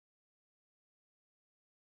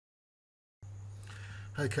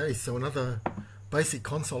Okay, so another basic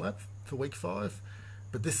console app for week 5,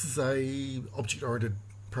 but this is a object-oriented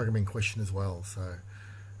programming question as well. So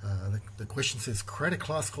the question says create a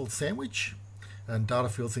class called sandwich, and data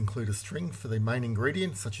fields include a string for the main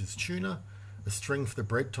ingredient such as tuna, a string for the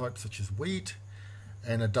bread type such as wheat,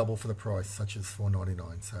 and a double for the price such as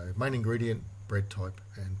 $4.99. So main ingredient, bread type,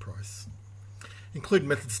 and price. Include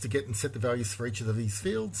methods to get and set the values for each of these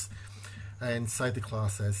fields, and save the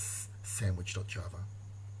class as sandwich.java.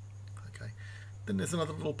 Okay. Then there's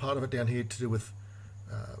another little part of it down here to do with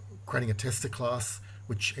creating a tester class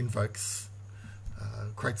which invokes,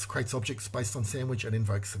 creates objects based on sandwich and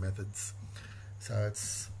invokes the methods. So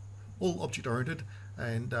it's all object-oriented,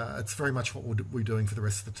 and it's very much what we're doing for the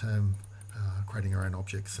rest of the term, creating our own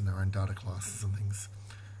objects and our own data classes and things.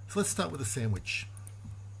 So let's start with a sandwich.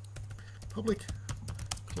 Public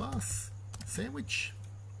class sandwich.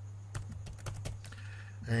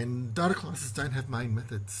 And data classes don't have main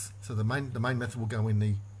methods, so the main method will go in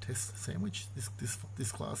the test sandwich,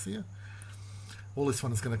 this class here. All this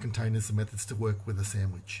one is going to contain is the methods to work with a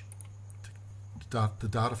sandwich, the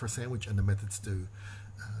data for a sandwich, and the methods to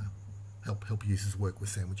help users work with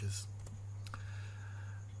sandwiches.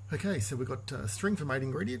 Okay, so we've got a string for main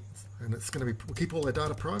ingredient, and it's going to be, we'll keep all our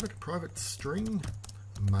data private string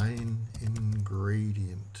main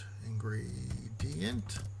ingredient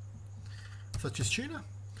such as tuna,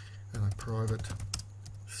 and a private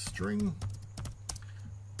string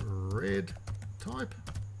bread type,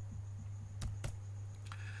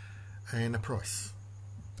 and a price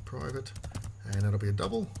private, and it'll be a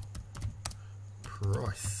double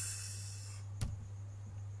price.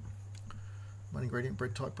 Main ingredient,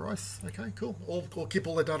 bread type, price. Okay, cool. We'll keep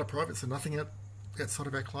all the data private, so nothing outside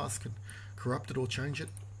of our class can corrupt it or change it.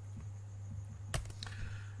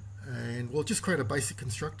 And we'll just create a basic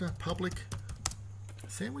constructor, public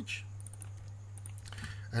sandwich.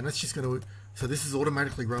 And that's just going to, so this is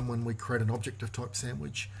automatically run when we create an object of type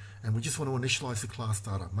sandwich, and we just want to initialize the class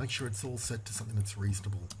data. Make sure it's all set to something that's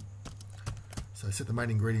reasonable. So set the main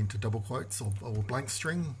ingredient to double quotes or blank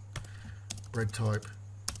string, bread type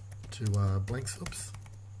to a blank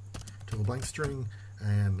string,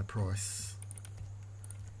 and the price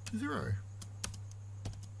to 0.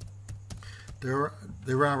 There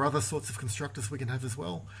are other sorts of constructors we can have as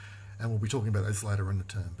well, and we'll be talking about those later in the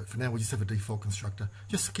term. But for now, we just have a default constructor,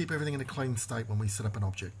 just to keep everything in a clean state when we set up an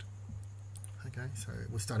object. Okay, so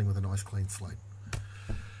we're starting with a nice clean slate.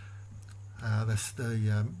 That's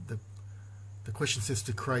the question says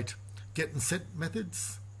to create get and set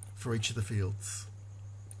methods for each of the fields.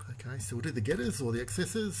 Okay, so we'll do the getters or the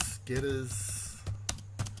accessors. Getters,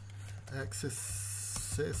 accessors,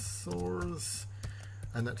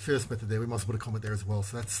 and that first method there, we might as well put a comment there as well.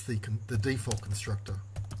 So that's the default constructor.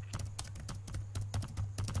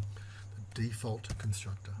 The default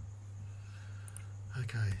constructor.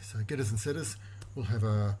 Okay, so getters and setters, we'll have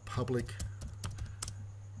a public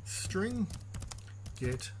string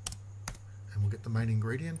get, and we'll get the main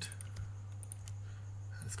ingredient.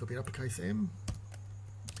 It's got to be uppercase M,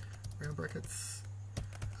 round brackets,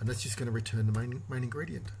 and that's just going to return the main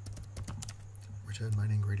ingredient. Return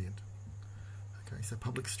main ingredient. Okay, so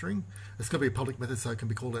public string. It's got to be a public method, so it can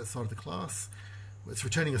be called outside of the class. It's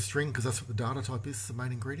returning a string because that's what the data type is, the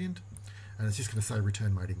main ingredient, and it's just going to say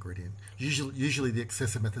return main ingredient. Usually the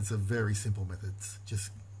accessor methods are very simple methods.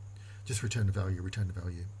 Just return the value, return the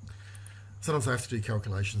value. Sometimes I have to do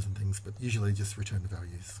calculations and things, but usually just return the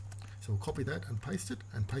values. So we'll copy that and paste it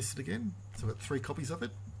again. So we've got 3 copies of it,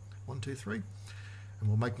 1, 2, 3, and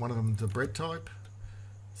we'll make one of them the bread type.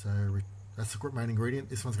 So that's the main ingredient.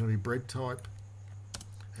 This one's going to be bread type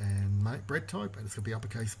and bread type, and it's going to be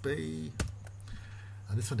uppercase B.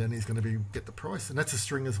 And this one down here is going to be get the price, and that's a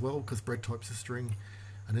string as well because bread type's a string.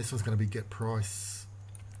 And this one's going to be get price,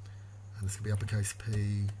 and it's going to be uppercase P,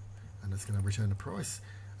 and it's going to return the price.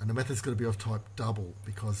 And the method's going to be of type double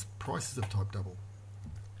because price is of type double.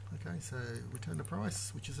 Okay, so return the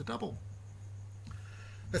price, which is a double.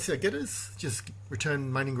 That's our getters. Just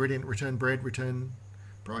return main ingredient, return bread, return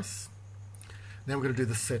price. Now we're going to do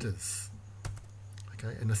the setters.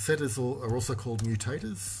 Okay, and the setters are also called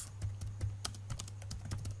mutators.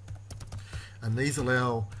 And these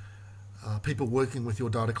allow people working with your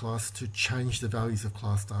data class to change the values of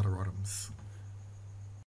class data items.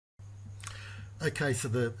 Okay, so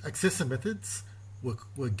the accessor methods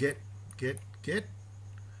were get.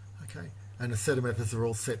 Okay, and the setter methods are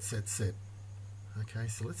all set. Okay,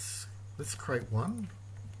 so let's create one.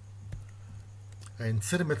 And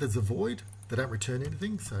setter methods are void; they don't return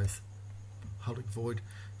anything. So public void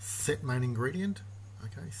set main ingredient.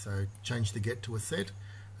 Okay, so change the get to a set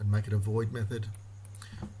and make it a void method.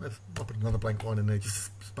 I'll put another blank line in there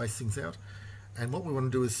just to space things out. And what we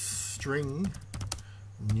want to do is string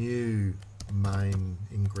new main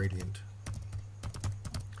ingredient.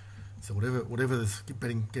 So whatever is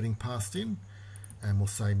getting passed in, and we'll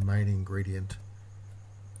say main ingredient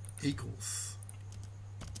equals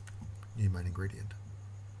new main ingredient.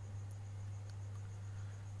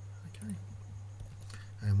 Okay,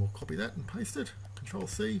 and we'll copy that and paste it. Control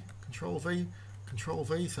C, Control V, Control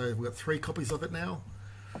V. So we've got 3 copies of it now,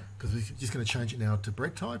 because we're just going to change it now to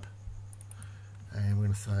bread type, and we're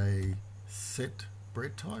going to say set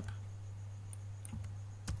bread type,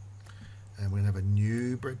 and we're going to have a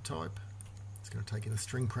new bread type. It's going to take in a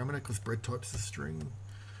string parameter because bread type is a string,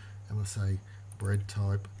 and we'll say bread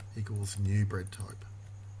type equals new bread type.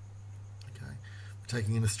 Okay, we're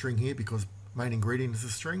taking in a string here because main ingredient is a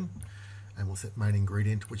string, and we'll set main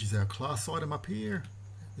ingredient, which is our class item up here.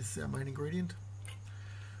 This is our main ingredient.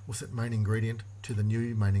 We'll set main ingredient to the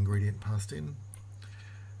new main ingredient passed in,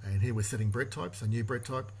 and here we're setting bread type, so new bread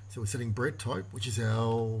type. So we're setting bread type, which is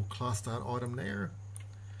our class start item there.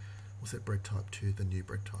 We'll set bread type to the new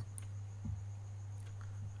bread type.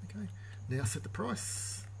 Okay, now set the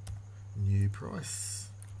price. New price,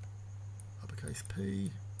 uppercase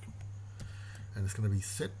P, and it's going to be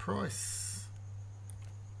set price,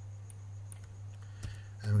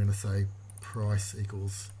 and we're going to say price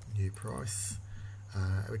equals new price,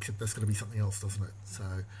 except that's going to be something else, doesn't it? So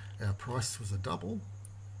our price was a double,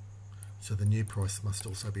 so the new price must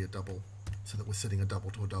also be a double, so that we're setting a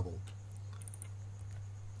double to a double.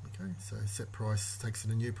 Okay, so set price takes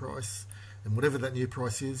in a new price, and whatever that new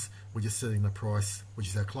price is, we're just setting the price, which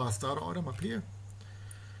is our class data item up here.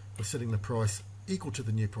 We're setting the price equal to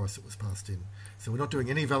the new price that was passed in. So we're not doing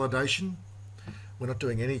any validation, we're not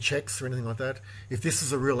doing any checks or anything like that. If this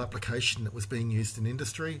is a real application that was being used in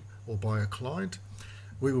industry or by a client,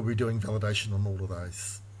 we will be doing validation on all of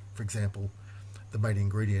those. For example, the main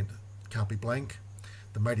ingredient can't be blank.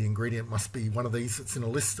 The main ingredient must be one of these that's in a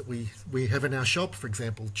list that we have in our shop, for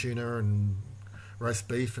example, tuna and roast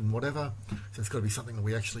beef and whatever. So it's got to be something that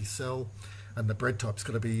we actually sell. And the bread type's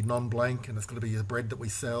got to be non-blank, and it's got to be the bread that we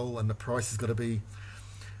sell, and the price has got to be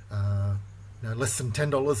less than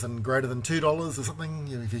 $10 and greater than $2 or something.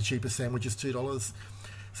 You know, if your cheapest sandwich is $2.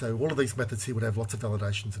 So all of these methods here would have lots of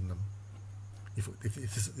validations in them if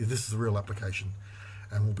this is a real application.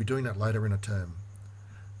 And we'll be doing that later in a term.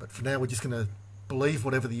 But for now, we're just going to believe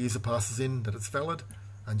whatever the user passes in, that it's valid,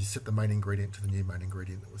 and just set the main ingredient to the new main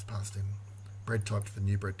ingredient that was passed in. Bread type to the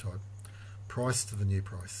new bread type. Price to the new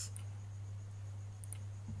price.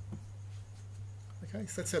 Okay,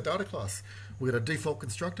 so that's our data class. We've got a default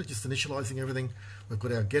constructor, just initializing everything. We've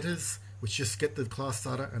got our getters, which just get the class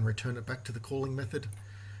data and return it back to the calling method.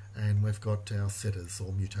 And we've got our setters,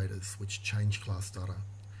 or mutators, which change class data.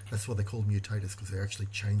 That's why they're called mutators, because they're actually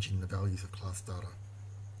changing the values of class data.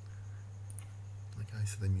 Okay,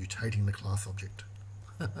 so they're mutating the class object.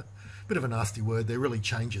 Bit of a nasty word. They're really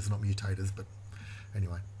changes, not mutators, but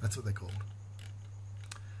anyway, that's what they're called.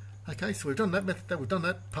 Okay, so we've done that method. We've done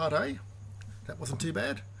that part A. That wasn't too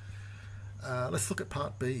bad. Let's look at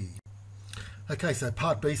part B. Okay, so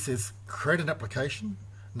part B says create an application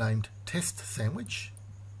named test sandwich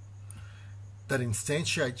that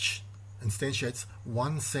instantiates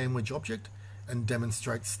one sandwich object and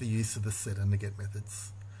demonstrates the use of the set and the get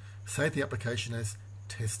methods. Save the application as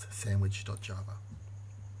testsandwich.java.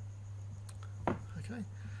 Okay,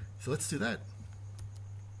 so let's do that.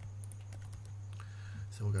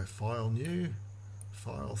 So we'll go File, New,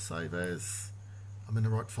 File, Save As. I'm in the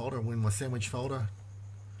right folder. I'm in my sandwich folder.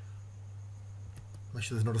 Make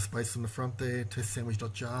sure there's not a space on the front there.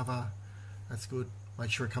 Testsandwich.java. That's good.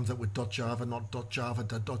 Make sure it comes up with .java, not .java,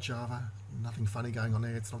 .java. Nothing funny going on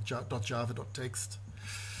there. It's not .java.text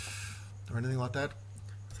or anything like that.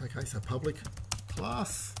 Okay, so public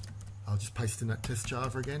class. I'll just paste in that test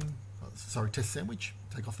Java again. Sorry, test sandwich.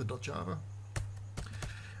 Take off the .java.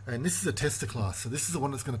 And this is a tester class. So this is the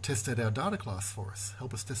one that's going to test out our data class for us.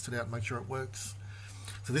 Help us test it out and make sure it works.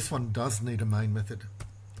 So this one does need a main method.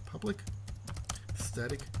 Public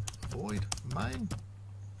static void main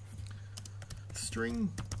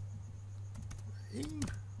string in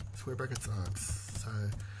square brackets args. So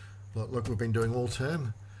like we've been doing all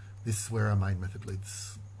term, this is where our main method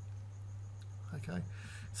lives. Okay,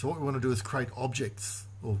 so what we want to do is create objects.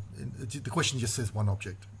 Well, the question just says one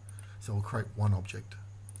object, so we'll create one object.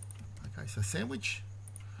 Okay, so sandwich,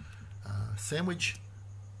 sandwich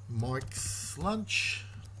Mike's lunch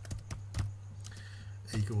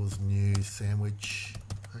equals new sandwich.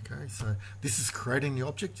 Okay, so this is creating the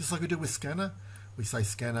object, just like we do with scanner. We say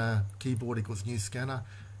scanner keyboard equals new scanner.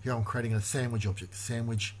 Here I'm creating a sandwich object,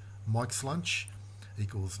 sandwich Mike's lunch,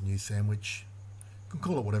 equals new sandwich. You can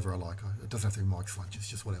call it whatever I like. It doesn't have to be Mike's Lunch, it's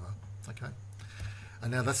just whatever. Okay.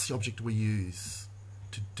 And now that's the object we use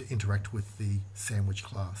to interact with the sandwich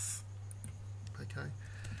class. Okay.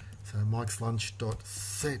 So Mike's Lunch dot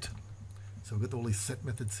set. So we've got all these set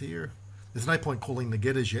methods here. There's no point calling the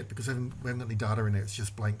getters yet because we haven't got any data in there. It's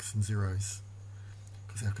just blanks and zeros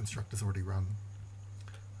because our constructor's already run.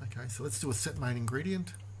 Okay, so let's do a set main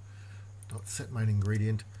ingredient. Dot set main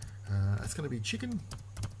ingredient. It's going to be chicken.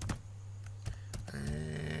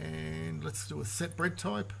 And let's do a set bread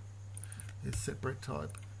type. Here's set bread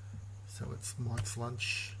type. So it's Mike's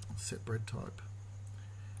Lunch set bread type.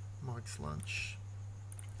 Mike's Lunch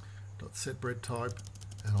dot set bread type,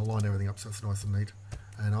 and I'll line everything up so it's nice and neat.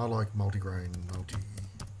 And I like multigrain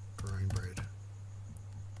bread.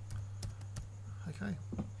 Okay,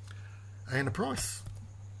 and a price.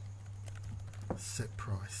 Set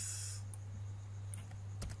price,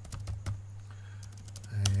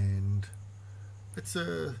 and it's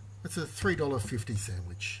a $3.50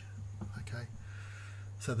 sandwich. Okay,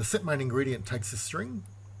 so the set main ingredient takes a string,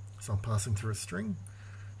 so I'm passing through a string.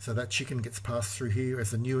 So that chicken gets passed through here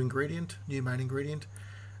as a new ingredient, new main ingredient,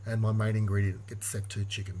 and my main ingredient gets set to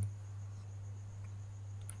chicken.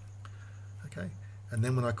 Okay, and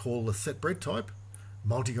then when I call the set bread type,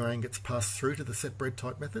 multigrain gets passed through to the set bread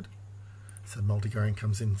type method. So multigrain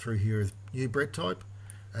comes in through here as new bread type,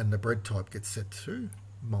 and the bread type gets set to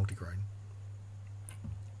multigrain.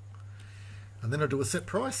 And then I do a set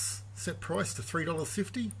price to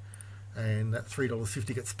 $3.50, and that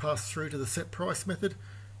 $3.50 gets passed through to the set price method.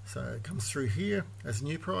 So it comes through here as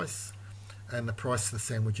new price, and the price of the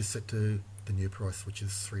sandwich is set to the new price, which is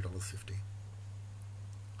 $3.50.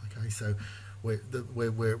 Okay, so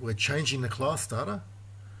we're changing the class data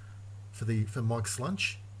for Mike's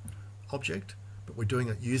Lunch object, but we're doing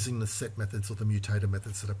it using the set methods or the mutator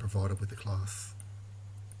methods that are provided with the class.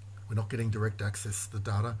 We're not getting direct access to the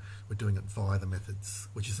data, we're doing it via the methods,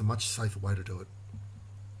 which is a much safer way to do it.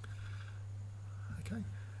 Okay,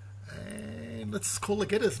 and let's call the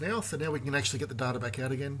getters now, so now we can actually get the data back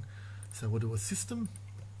out again. So we'll do a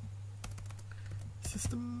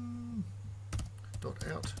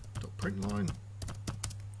system.out.println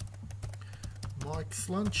Mike's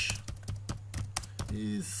Lunch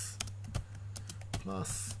is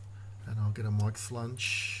plus, and I'll get a Mike's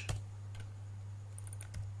Lunch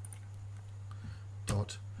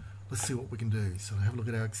dot, let's see what we can do. So have a look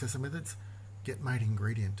at our accessor methods. Get main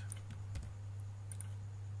ingredient.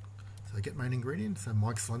 So get main ingredient, so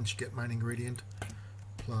Mike's Lunch get main ingredient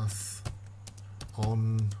plus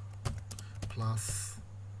on plus,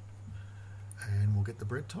 and we'll get the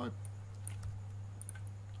bread type.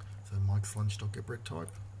 So Mike's Lunch dot get bread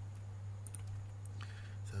type.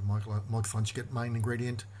 So Mike's Lunch get main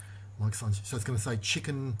ingredient. Mike's Lunch. So it's going to say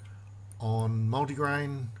chicken on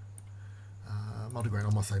multigrain. Multigrain. I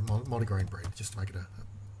must say multigrain bread, just to make it a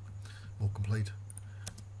more complete.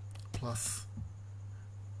 Plus,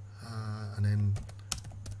 and then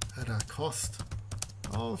at a cost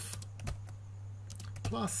of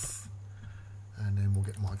plus, and then we'll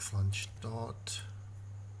get Mike's Lunch dot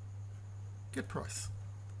get price.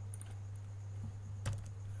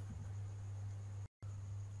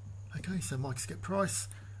 Okay, so Mike's get price,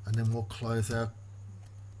 and then we'll close out.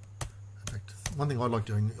 In fact, one thing I like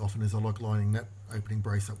doing often is I like lining that opening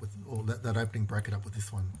brace up with, or that opening bracket up with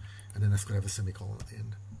this one, and then it's got to have a semicolon at the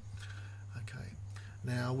end. Okay,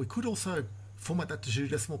 now we could also format that to 2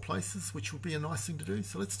 decimal places, which would be a nice thing to do,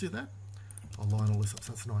 so let's do that. I'll line all this up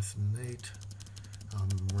so it's nice and neat. I'm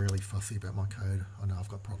really fussy about my code. I know I've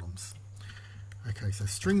got problems. Okay, so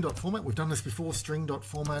string.format, we've done this before,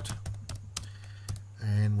 string.format,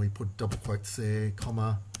 and we put double quotes there,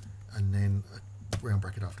 comma, and then a round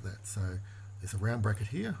bracket after that. So there's a round bracket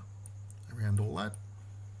here, around all that,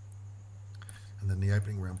 and then the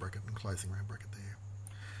opening round bracket and closing round bracket there.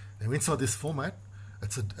 Now inside this format,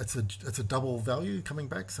 it's a double value coming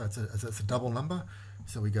back, so it's a double number.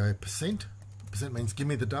 So we go percent. Percent means give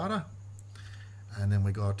me the data, and then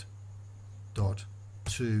we got dot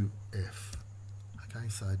 2f. Okay,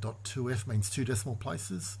 so dot 2f means 2 decimal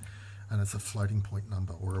places, and it's a floating point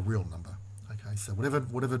number or a real number. Okay, so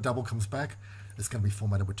whatever double comes back, it's going to be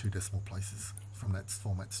formatted with 2 decimal places from that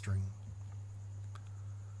format string.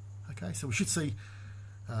 Okay, so we should see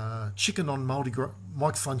chicken on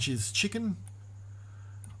Mike's Lunch is chicken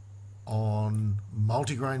on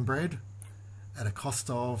multigrain bread at a cost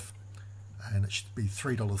of, and it should be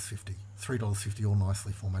 $3.50. $3.50 all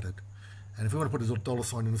nicely formatted. And if we want to put a dollar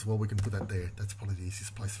sign in as well, we can put that there. That's probably the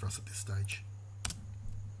easiest place for us at this stage.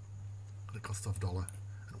 At a cost of $1, and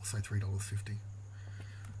it will say $3.50.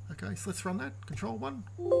 Okay, so let's run that. Control 1.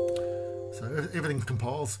 So everything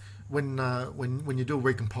compiles. When you do a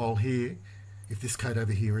recompile here, if this code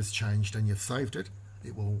over here has changed and you've saved it,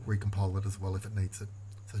 it will recompile it as well if it needs it.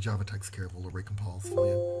 So Java takes care of all the recompiles for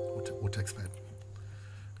you, or TextPad.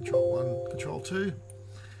 Control 1, Control 2,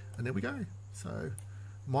 and there we go. So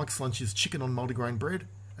Mike's lunch is chicken on multigrain bread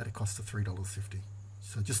at a cost of $3.50.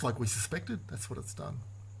 So just like we suspected, that's what it's done.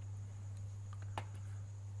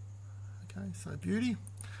 Okay, so beauty.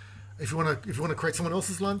 If you want to create someone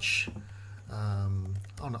else's lunch, I'm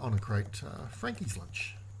going to create Frankie's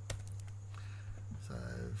lunch. So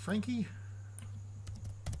Frankie's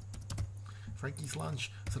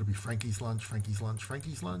lunch. So it'll be Frankie's lunch, Frankie's lunch,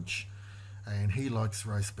 Frankie's lunch, and he likes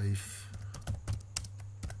roast beef.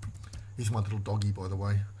 He's my little doggy, by the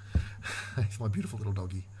way. He's my beautiful little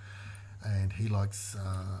doggy, and he likes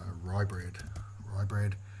rye bread,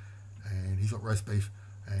 and he's got roast beef,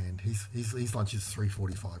 and his lunch is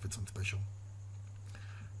 $3.45. It's on special.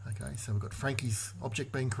 Okay, so we've got Frankie's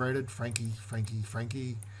object being created, Frankie,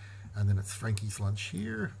 and then it's Frankie's lunch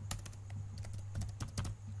here.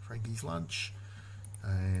 Frankie's lunch,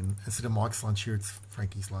 and instead of Mike's lunch here, it's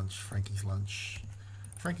Frankie's lunch.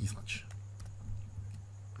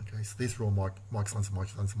 Okay, so these are all Mike's lunch,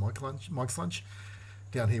 Mike's lunch.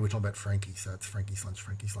 Down here we're talking about Frankie, so it's Frankie's lunch.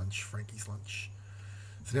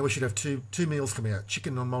 So now we should have two meals coming out: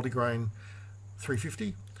 chicken on multigrain,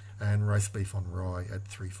 $3.50, and roast beef on rye at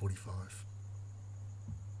 $3.45.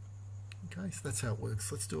 Okay, so that's how it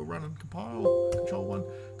works. Let's do a run and compile. Control 1,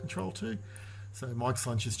 Control 2. So Mike's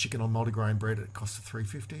lunch is chicken on multigrain bread at a cost of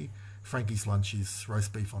 $3.50. Frankie's lunch is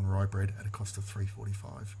roast beef on rye bread at a cost of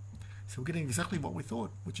 $3.45. So we're getting exactly what we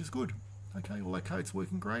thought, which is good. Okay, all that code's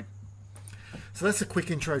working great. So that's a quick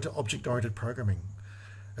intro to object-oriented programming.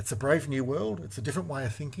 It's a brave new world. It's a different way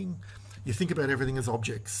of thinking. You think about everything as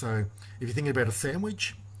objects. So if you're thinking about a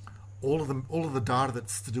sandwich, all of the data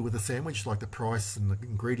that's to do with the sandwich, like the price and the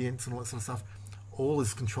ingredients and all that sort of stuff, all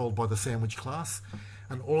is controlled by the sandwich class.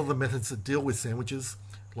 And all of the methods that deal with sandwiches,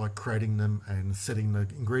 like creating them and setting the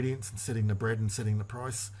ingredients and setting the bread and setting the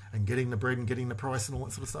price and getting the bread and getting the price and all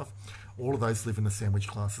that sort of stuff, all of those live in the sandwich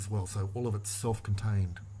class as well. So all of it's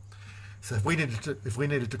self-contained. So if we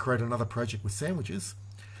needed to create another project with sandwiches,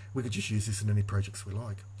 we could just use this in any projects we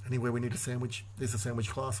like. Anywhere we need a sandwich, there's a sandwich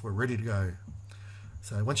class, we're ready to go.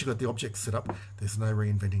 So once you've got the objects set up, there's no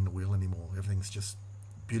reinventing the wheel anymore. Everything's just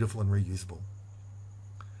beautiful and reusable.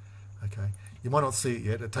 Okay, you might not see it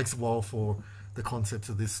yet. It takes a while for the concepts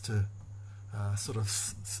of this to sort of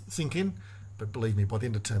sink in, but believe me, by the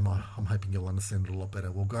end of term, I'm hoping you'll understand it a lot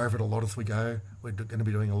better. We'll go over it a lot as we go. We're going to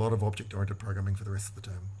be doing a lot of object-oriented programming for the rest of the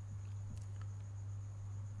term.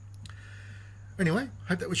 Anyway,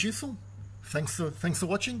 hope that was useful. Thanks for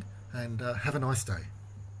watching, and have a nice day.